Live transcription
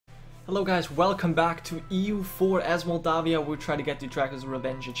Hello guys, welcome back to EU4 as Moldavia. We're trying to get the Dracula's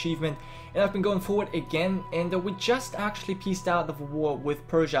Revenge achievement, and I've been going forward again, and we just actually peaced out of a war with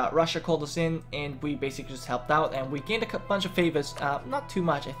Persia. Russia called us in, and we basically just helped out, and we gained a bunch of favors, not too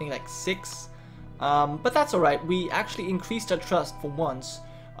much, I think like 6, but that's alright. We actually increased our trust for once,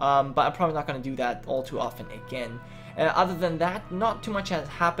 but I'm probably not going to do that all too often again. Other than that, not too much has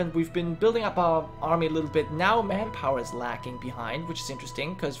happened. We've been building up our army a little bit. Now manpower is lacking behind, which is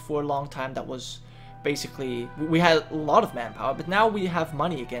interesting, because for a long time that was basically, we had a lot of manpower, but now we have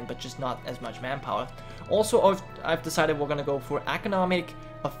money again, but just not as much manpower. Also, I've decided we're going to go for economic,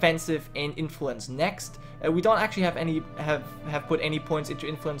 offensive, and influence next. We don't actually have put any points into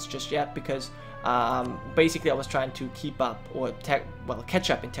influence just yet, because basically I was trying to keep up, or catch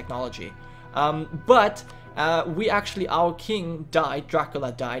up in technology. Our king died,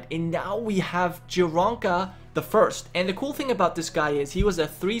 Dracula died, and now we have Gironca the First. And the cool thing about this guy is he was a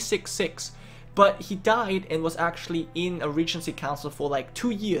 366, but he died and was actually in a regency council for like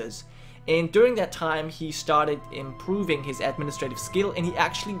 2 years. And during that time, he started improving his administrative skill, and he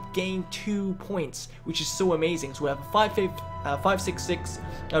actually gained 2 points, which is so amazing. So we have a 566,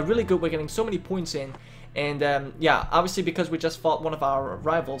 really good. We're getting so many points in. And yeah, obviously because we just fought one of our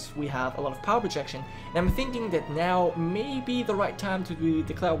rivals, we have a lot of power projection. And I'm thinking that now may be the right time to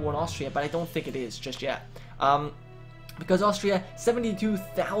declare war on Austria, but I don't think it is just yet. Because Austria,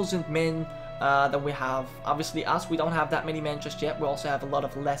 72,000 men that we have. Obviously us, we don't have that many men just yet. We also have a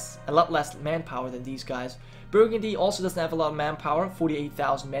lot less manpower than these guys. Burgundy also doesn't have a lot of manpower,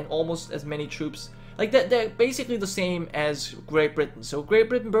 48,000 men, almost as many troops. Like they're basically the same as Great Britain. So Great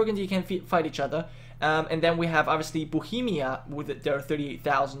Britain, Burgundy can fight each other. And then we have obviously Bohemia with their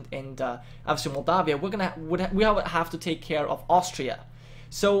 38,000, and obviously Moldavia. We have to take care of Austria.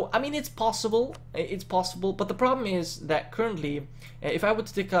 So I mean, it's possible, but the problem is that currently, if I were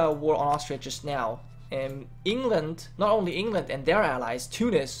to take a war on Austria just now, England, not only England and their allies,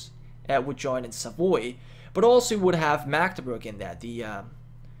 Tunis would join in Savoy, but also would have Magdeburg in there, the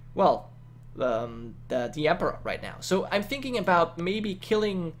emperor right now. So I'm thinking about maybe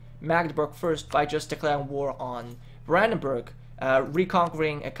killing Magdeburg first by just declaring war on Brandenburg,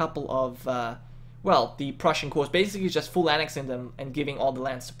 reconquering a couple of, the Prussian cores, basically just full annexing them and giving all the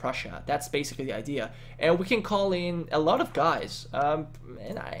lands to Prussia. That's basically the idea. And we can call in a lot of guys, and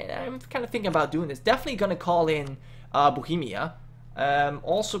I'm kind of thinking about doing this. Definitely going to call in Bohemia.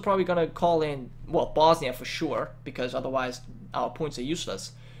 Also probably going to call in, Bosnia for sure, because otherwise our points are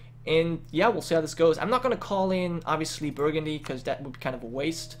useless. And yeah, we'll see how this goes. I'm not going to call in, obviously, Burgundy, because that would be kind of a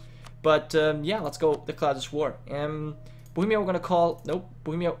waste. But yeah, let's go declare this war. Bohemia, we're going to call... Nope,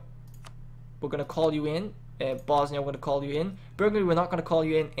 Bohemia, we're going to call you in. Bosnia, we're going to call you in. Burgundy, we're not going to call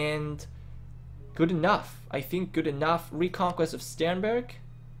you in. And good enough. I think good enough. Reconquest of Sternberg.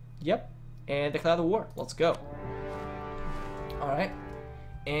 Yep. And declare the war. Let's go. Alright.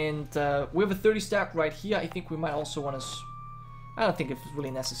 And we have a 30 stack right here. I think we might also want to... I don't think it's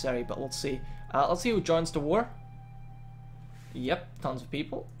really necessary, but let's see. Let's see who joins the war. Yep, tons of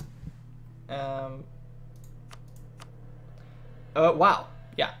people. Wow,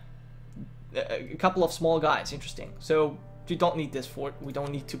 yeah. A couple of small guys, interesting. So, we don't need this fort. We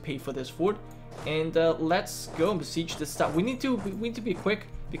don't need to pay for this fort. And let's go and besiege this stuff. We need to be quick,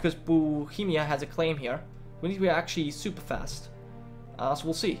 because Bohemia has a claim here. We need to be actually super fast. So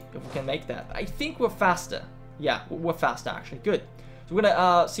we'll see if we can make that. I think we're faster. Yeah, we're faster actually. Good. So we're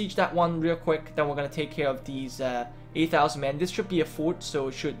gonna siege that one real quick. Then we're gonna take care of these 8,000 men. This should be a fort, so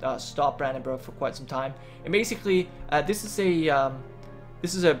it should stop Brandenburg for quite some time. And basically, this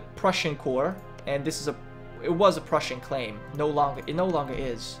is a Prussian core, and it was a Prussian claim. It no longer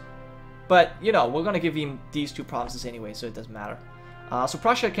is. But you know, we're gonna give him these 2 provinces anyway, so it doesn't matter. So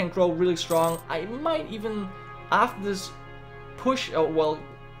Prussia can grow really strong. I might even, after this push,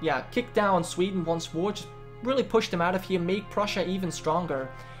 kick down Sweden once more. Just really push them out of here, make Prussia even stronger,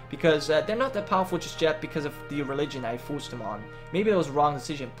 because they're not that powerful just yet because of the religion I forced them on. Maybe that was a wrong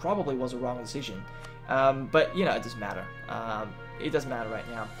decision, probably was a wrong decision, but you know, it doesn't matter. It doesn't matter right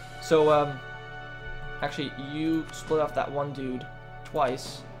now. So actually, you split off that one dude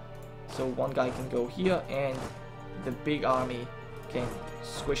twice, so one guy can go here, and the big army can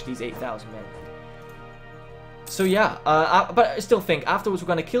squish these 8,000 men. So yeah, but I still think afterwards we're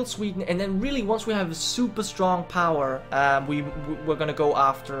going to kill Sweden, and then really once we have a super strong power, we're going to go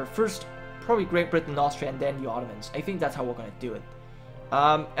after first probably Great Britain, Austria, and then the Ottomans. I think that's how we're going to do it.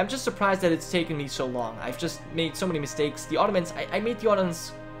 I'm just surprised that it's taken me so long. I've just made so many mistakes. The Ottomans, I made the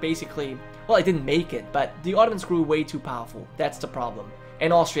Ottomans basically, well, I didn't make it, but the Ottomans grew way too powerful. That's the problem.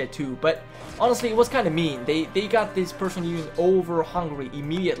 and Austria too. But honestly, it was kind of mean. They got this personal union over Hungary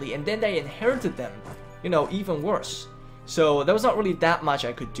immediately, and then they inherited them, you know, even worse. So there was not really that much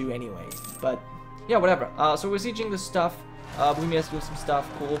I could do anyway. But yeah, whatever. So we're sieging this stuff. Bohemia's doing some stuff.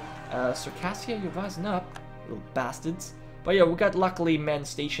 Cool. Circassia, you're rising up, little bastards. But yeah, we got luckily men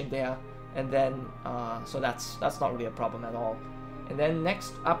stationed there, and then so that's not really a problem at all. And then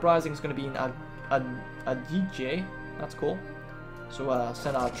next uprising is going to be in Adige. That's cool. So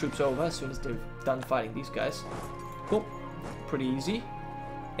send our troops over as soon as they've done fighting these guys. Cool. Pretty easy.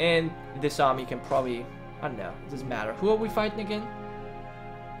 And this army can probably, I don't know, it doesn't matter. Who are we fighting again?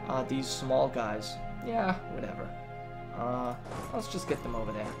 These small guys. Yeah, whatever. Let's just get them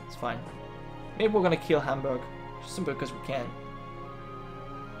over there. It's fine. Maybe we're gonna kill Hamburg, just simply because we can.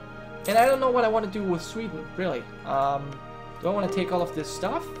 And I don't know what I want to do with Sweden, really. Do I want to take all of this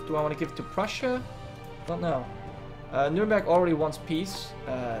stuff? Do I want to give it to Prussia? Don't know. Nuremberg already wants peace.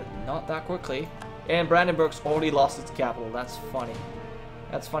 Not that quickly. And Brandenburg's already lost its capital. That's funny.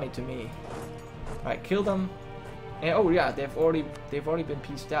 That's funny to me. Alright, kill them. And, oh yeah, they've already been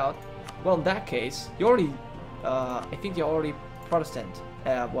pieced out. Well, in that case, you already... I think you're already Protestant.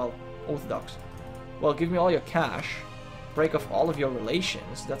 Well, Orthodox. Well, give me all your cash. Break off all of your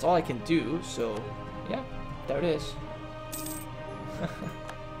relations. That's all I can do. So, yeah, there it is.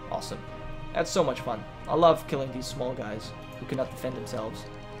 Awesome. That's so much fun. I love killing these small guys who cannot defend themselves.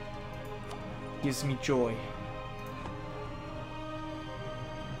 Gives me joy.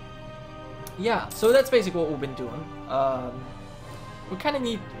 Yeah, so that's basically what we've been doing. We kind of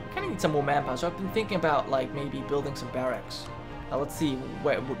need some more manpower. So I've been thinking about like maybe building some barracks. Let's see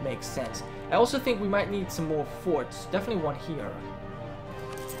where it would make sense. I also think we might need some more forts. Definitely one here.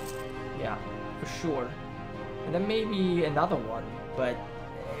 Yeah, for sure. And then maybe another one. But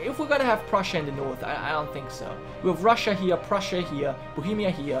if we're gonna have Prussia in the north, I don't think so. We have Russia here, Prussia here, Bohemia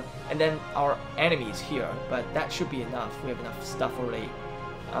here, and then our enemies here. But that should be enough. We have enough stuff already.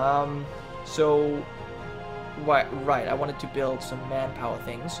 So, right, I wanted to build some manpower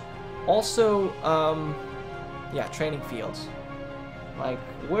things. Also, yeah, training fields. Like,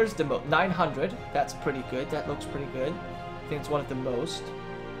 where's the most? 900. That's pretty good. That looks pretty good. I think it's one of the most.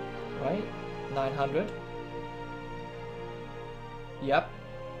 Right? 900. Yep.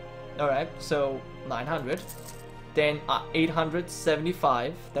 Alright, so 900. Then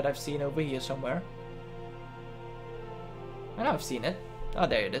 875 that I've seen over here somewhere. I know I've seen it. Oh,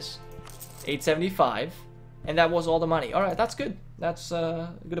 there it is. 875. And that was all the money. Alright, that's good. That's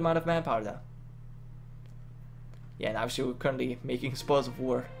a good amount of manpower there. Yeah, and obviously we're currently making spoils of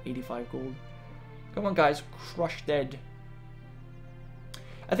war. 85 gold. Come on, guys. Crush dead.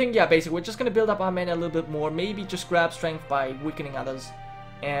 I think, yeah, basically, we're just going to build up our men a little bit more. Maybe just grab strength by weakening others.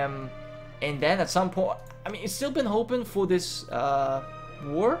 And then at some point... I mean, it's still been open for this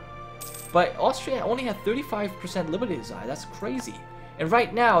war. But Austria only had 35% liberty desire. That's crazy. And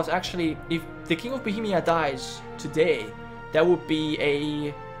right now, it's actually... If the King of Bohemia dies today, that would be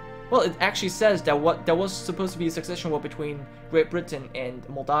a... Well, it actually says that there was supposed to be a succession war between Great Britain and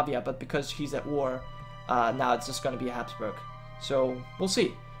Moldavia. But because he's at war, now it's just going to be a Habsburg. So, we'll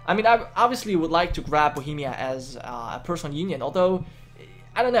see. I mean, I obviously would like to grab Bohemia as a personal union, although,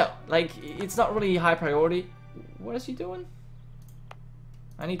 I don't know, like, it's not really high priority. What is he doing?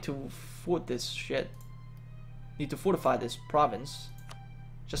 I need to fort this shit. Need to fortify this province,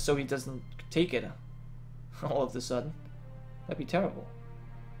 just so he doesn't take it all of a sudden. That'd be terrible.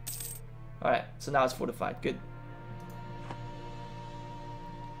 Alright, so now it's fortified, good.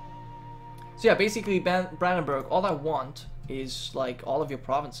 So yeah, basically Brandenburg, all I want is like all of your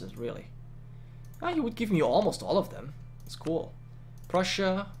provinces, really. Oh, you would give me almost all of them. It's cool.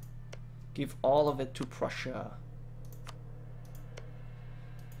 Prussia, give all of it to Prussia.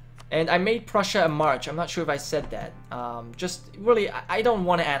 And I made Prussia a march. I'm not sure if I said that. Just really, I don't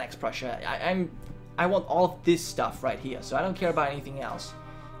want to annex Prussia. I want all of this stuff right here. So I don't care about anything else.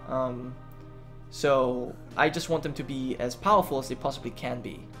 So I just want them to be as powerful as they possibly can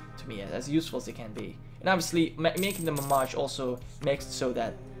be to me, as useful as they can be. And obviously, making them a march also makes it so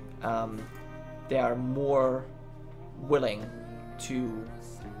that they are more willing to...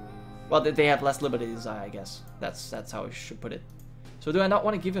 Well, they have less liberty desire, I guess. That's how I should put it. So do I not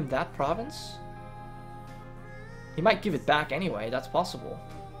want to give him that province? He might give it back anyway, that's possible.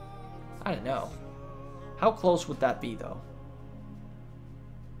 I don't know. How close would that be, though?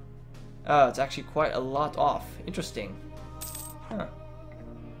 Oh, it's actually quite a lot off. Interesting. Huh.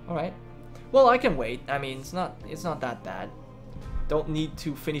 Alright. Well, I can wait. I mean, it's not that bad. Don't need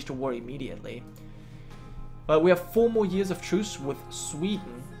to finish the war immediately. But we have 4 more years of truce with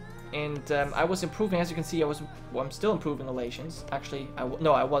Sweden. And I was improving, as you can see, I was Well, I'm still improving relations. Actually,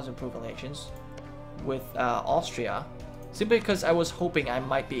 no, I was improving relations with Austria, simply because I was hoping I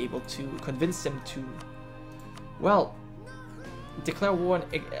might be able to convince them to, well, declare war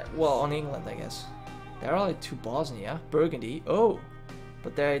on England, I guess. They're allied to Bosnia, Burgundy. Oh,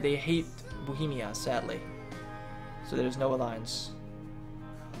 but they hate Bohemia, sadly. So there's no alliance.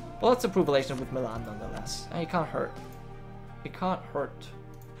 Well, let's improve relations with Milan nonetheless. It can't hurt. It can't hurt.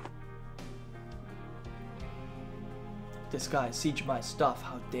 This guy siege my stuff.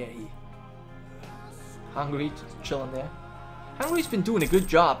 How dare he? Hungary chilling there. Hungary's been doing a good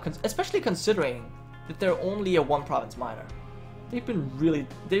job, especially considering that they're only a one province minor. They've really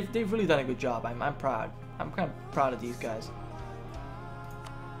done a good job. I'm proud. I'm kind of proud of these guys.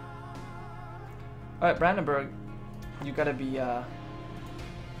 All right, Brandenburg, you gotta be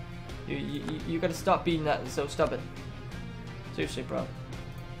you gotta stop being that so stubborn. Seriously, bro.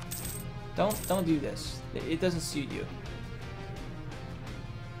 Don't do this. It doesn't suit you.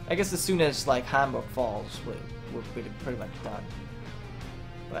 I guess as soon as like Hamburg falls, we're pretty much done.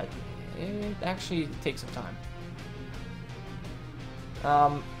 But it actually takes some time.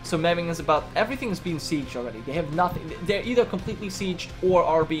 So Memmingen is about everything's being sieged already. They have nothing. They're either completely sieged or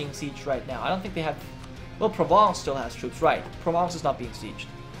are being sieged right now. I don't think they have. Well, Provence still has troops, right? Provence is not being sieged.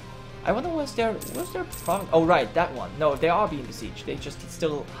 I wonder where's their province? Oh, right, that one. No, they are being besieged. They just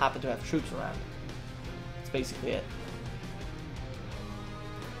still happen to have troops around. That's basically it.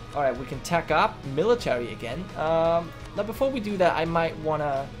 All right, we can tack up military again. Now, before we do that, I might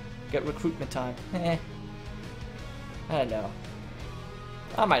wanna get recruitment time. I don't know.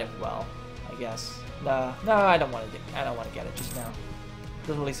 I might as well, I guess. No, I don't want to. I don't want to get it just now.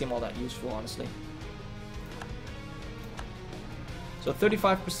 Doesn't really seem all that useful, honestly. So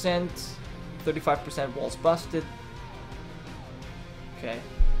 35%, 35% walls busted. Okay.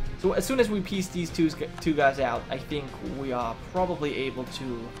 So as soon as we piece these two guys out, I think we are probably able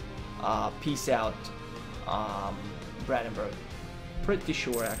to piece out Brandenburg. Pretty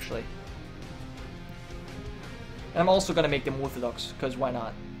sure, actually. And I'm also gonna make them Orthodox, because why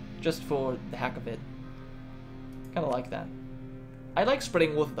not? Just for the heck of it. Kinda like that. I like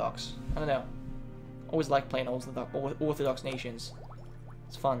spreading Orthodox. I don't know. Always like playing Orthodox nations.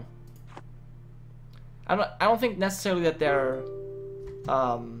 It's fun. I don't think necessarily that they're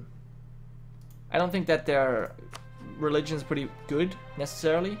I don't think that their religion's pretty good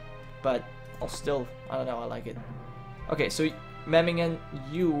necessarily, but I'll still, I don't know, I like it. Okay, so Memmingen,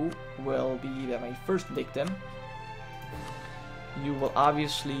 you will be my first victim. You will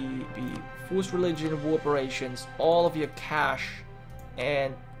obviously be forced religion, war operations, all of your cash,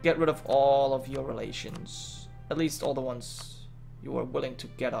 and get rid of all of your relations. At least all the ones you are willing to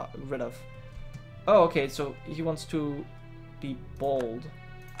get rid of. Oh, okay, so he wants to be bold.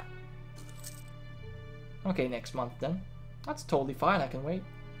 Okay, next month then. That's totally fine, I can wait.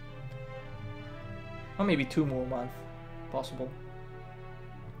 Or maybe 2 more months, possible.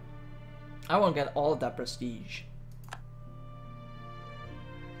 I want to get all of that prestige.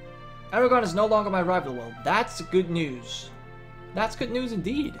 Aragon is no longer my rival. Well, that's good news. That's good news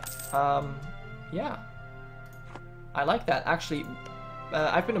indeed. Yeah. I like that. Actually,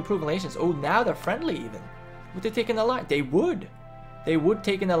 I've been improving relations. Oh, now they're friendly even. Would they take an alliance? They would. They would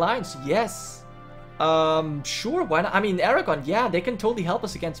take an alliance, yes. Sure, why not? I mean, Aragon, yeah, they can totally help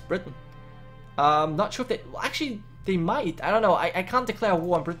us against Britain. Not sure if they... Well, actually, they might. I don't know. I can't declare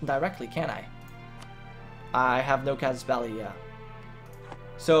war on Britain directly, can I? I have no casus belli, yeah.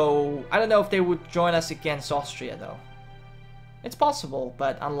 So, I don't know if they would join us against Austria, though. It's possible,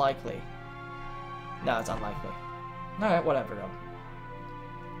 but unlikely. No, it's unlikely. Alright, whatever, though.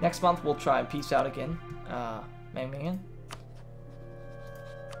 Next month, we'll try and peace out again. Memmingen.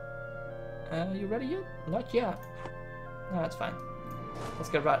 You ready yet? Not yet. No, that's fine. Let's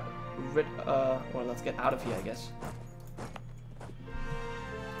get or let's get out of here, I guess.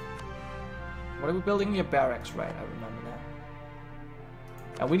 What are we building? Your barracks, right? I remember now.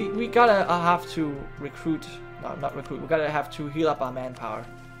 And we gotta have to recruit. No, not recruit. We gotta have to heal up our manpower.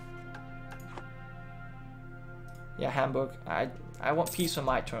 Yeah, Hamburg. I want peace on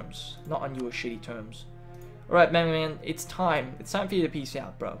my terms, not on your shitty terms. All right, man, it's time. It's time for you to peace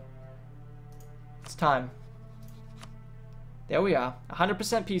out, bro. It's time. There we are.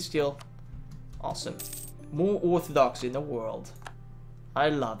 100% peace deal. Awesome. More orthodox in the world. I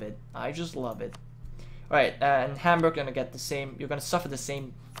love it. I just love it. Alright, and Hamburg gonna get the same. You're gonna suffer the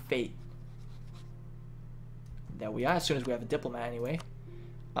same fate. There we are. As soon as we have a diplomat, anyway.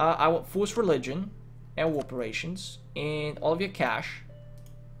 I want forced religion and war operations and all of your cash.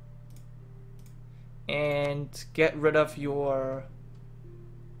 And get rid of your...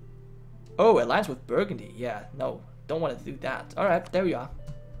 Oh, alliance with Burgundy. Yeah, no, don't want to do that. Alright, there we are.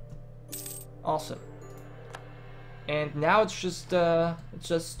 Awesome. And now it's just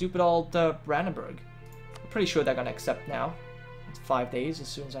stupid old Brandenburg. I'm pretty sure they're gonna accept now. It's 5 days as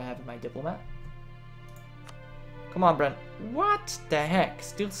soon as I have my diplomat. Come on, Brent. What the heck?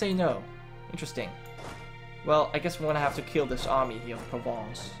 Still say no. Interesting. Well, I guess we're gonna have to kill this army here of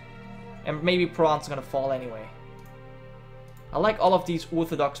Provence. And maybe Provence is gonna fall anyway. I like all of these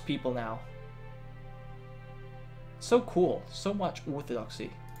Orthodox people now. So cool. So much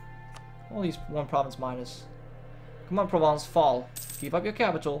Orthodoxy. All these one province miners. Come on, Provence, fall. Give up your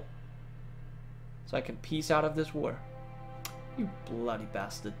capital. So I can peace out of this war. You bloody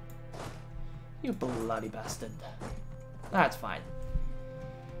bastard. You bloody bastard. That's fine.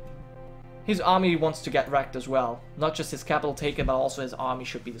 His army wants to get wrecked as well. Not just his capital taken, but also his army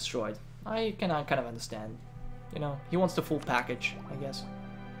should be destroyed. I kind of understand. You know, he wants the full package, I guess.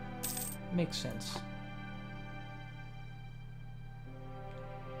 Makes sense.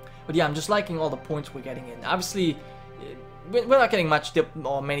 But yeah, I'm just liking all the points we're getting in. Obviously, we're not getting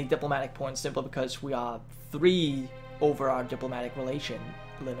many diplomatic points simply because we are 3 over our diplomatic relation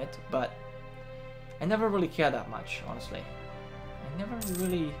limit, but I never really care that much, honestly. I never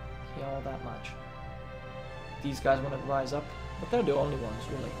really care all that much. These guys want to rise up, but they're the only ones,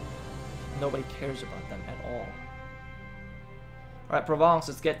 really. Nobody cares about them at all. Alright, Provence,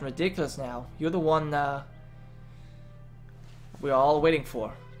 it's getting ridiculous now. You're the one we're all waiting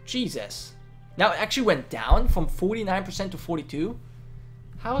for. Jesus. Now it actually went down from 49% to 42%.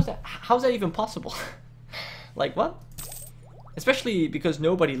 How's that even possible? Like, what? Especially because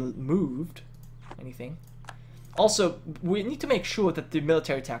nobody moved anything. Also, we need to make sure that the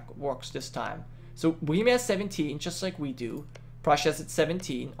military attack works this time. So Bohemia has 17, just like we do. Prussia's at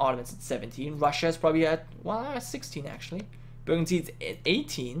 17, Ottoman's at 17, Russia's probably at, well, 16 actually. Burgundy's at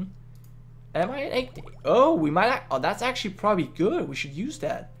 18. Am I at 18? Oh, we might, oh, that's actually probably good. We should use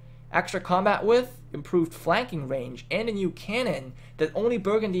that. Extra combat width, improved flanking range, and a new cannon that only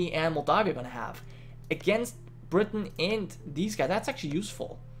Burgundy and Moldavia are gonna have. Against Britain and these guys, that's actually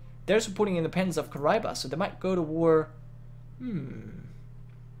useful. They're supporting independence of Caraiba, so they might go to war.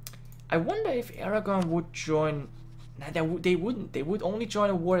 I wonder if Aragon would join. Nah, they wouldn't. They would only join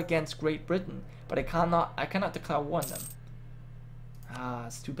a war against Great Britain, but I cannot declare war on them. Ah,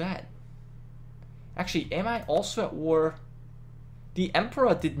 it's too bad. Actually, am I also at war? The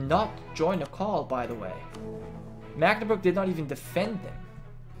Emperor did not join the call, by the way. Magdeburg did not even defend them.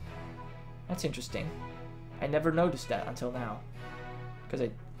 That's interesting. I never noticed that until now. Because I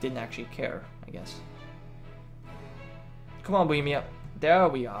didn't actually care, I guess. Come on, Bohemia. There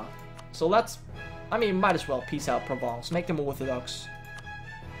we are. So let's... I mean, might as well peace out Provence. Make them Orthodox.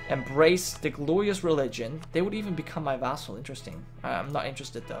 Embrace the glorious religion. They would even become my vassal. Interesting. I'm not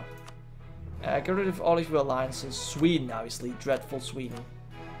interested, though. Get rid of all of your alliances. Sweden, obviously. Dreadful Sweden.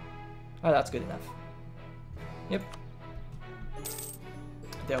 Oh, that's good enough. Yep.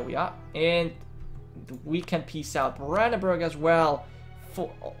 There we are. And we can peace out Brandenburg as well.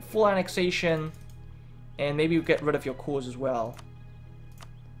 Full annexation. And maybe you get rid of your cores as well.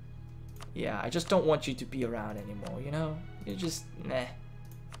 Yeah, I just don't want you to be around anymore, you know? You're just... Nah.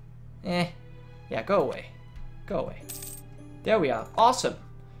 Yeah, go away. Go away. There we are. Awesome.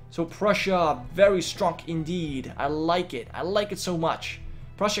 So Prussia, very strong indeed. I like it. I like it so much.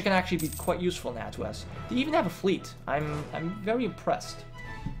 Prussia can actually be quite useful now to us. They even have a fleet. I'm very impressed.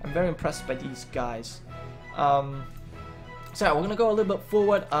 I'm very impressed by these guys. So we're gonna go a little bit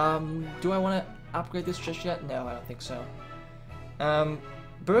forward. Do I want to upgrade this just yet? No, I don't think so.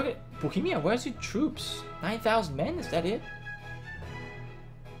 Bohemia, where's your troops? 9,000 men, is that it?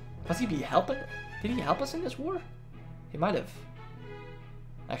 Must he be helping? Did he help us in this war? He might have.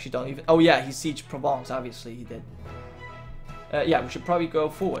 Actually, don't even... Oh yeah, he sieged Provence, obviously he did. Yeah, we should probably go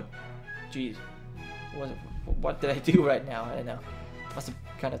forward. Jeez. What did I do right now? I don't know. Must have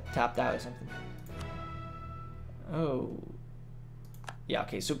kind of tapped out or something. Oh. Yeah,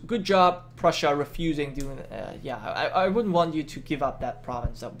 okay, so good job, Prussia, refusing doing... yeah, I wouldn't want you to give up that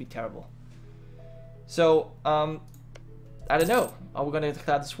province. That would be terrible. So, I don't know. Are we going to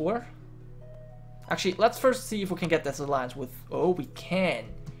declare this war? Actually, let's first see if we can get this alliance with... Oh, we can.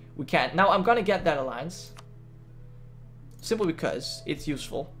 We can. Now, I'm going to get that alliance. Simply because it's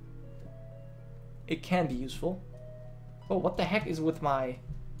useful. It can be useful. Oh, what the heck is with my...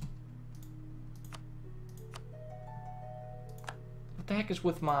 What the heck is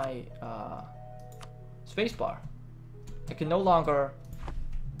with my spacebar? I can no longer...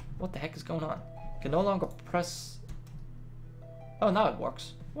 What the heck is going on? I can no longer press... Oh, now it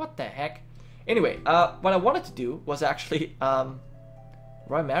works. What the heck? Anyway, what I wanted to do was actually...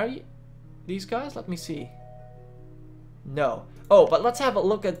 Roy Mary? these guys? Let me see. No. Oh, but let's have a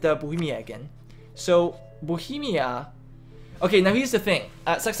look at the Bohemia again. So, Bohemia... Okay, now here's the thing.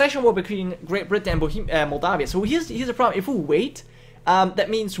 Succession war between Great Britain and Moldavia. So here's the problem. If we wait, that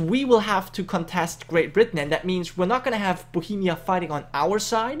means we will have to contest Great Britain, and that means we're not going to have Bohemia fighting on our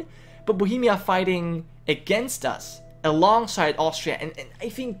side, but Bohemia fighting against us, alongside Austria, and I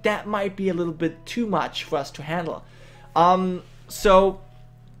think that might be a little bit too much for us to handle. So,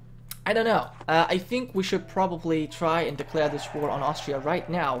 I don't know. I think we should probably try and declare this war on Austria right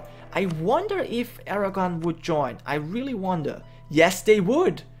now. I wonder if Aragon would join. I really wonder. Yes, they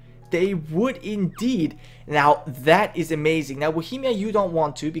would. They would indeed. Now, that is amazing. Now, Bohemia, you don't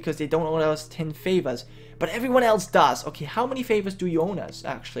want to because they don't owe us 10 favors. But everyone else does. Okay, how many favors do you own us,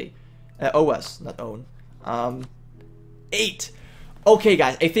 actually? Owe us, not own. 8. Okay,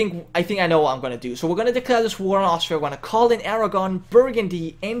 guys, I think I know what I'm going to do. So we're going to declare this war on Austria. We're going to call in Aragon,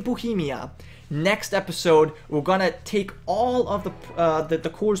 Burgundy, and Bohemia. Next episode, we're gonna take all of the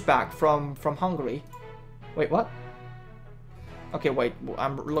cores back from Hungary. Wait, what? Okay, wait,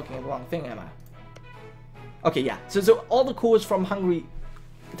 I'm looking at the wrong thing, am I? Okay, yeah. So all the cores from Hungary,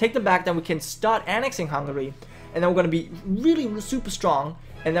 take them back. Then we can start annexing Hungary, and then we're gonna be really super strong,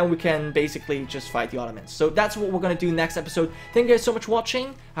 and then we can basically just fight the Ottomans. So that's what we're gonna do next episode. Thank you guys so much for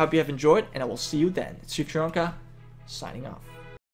watching. I hope you have enjoyed, and I will see you then. It's Gironca, signing off.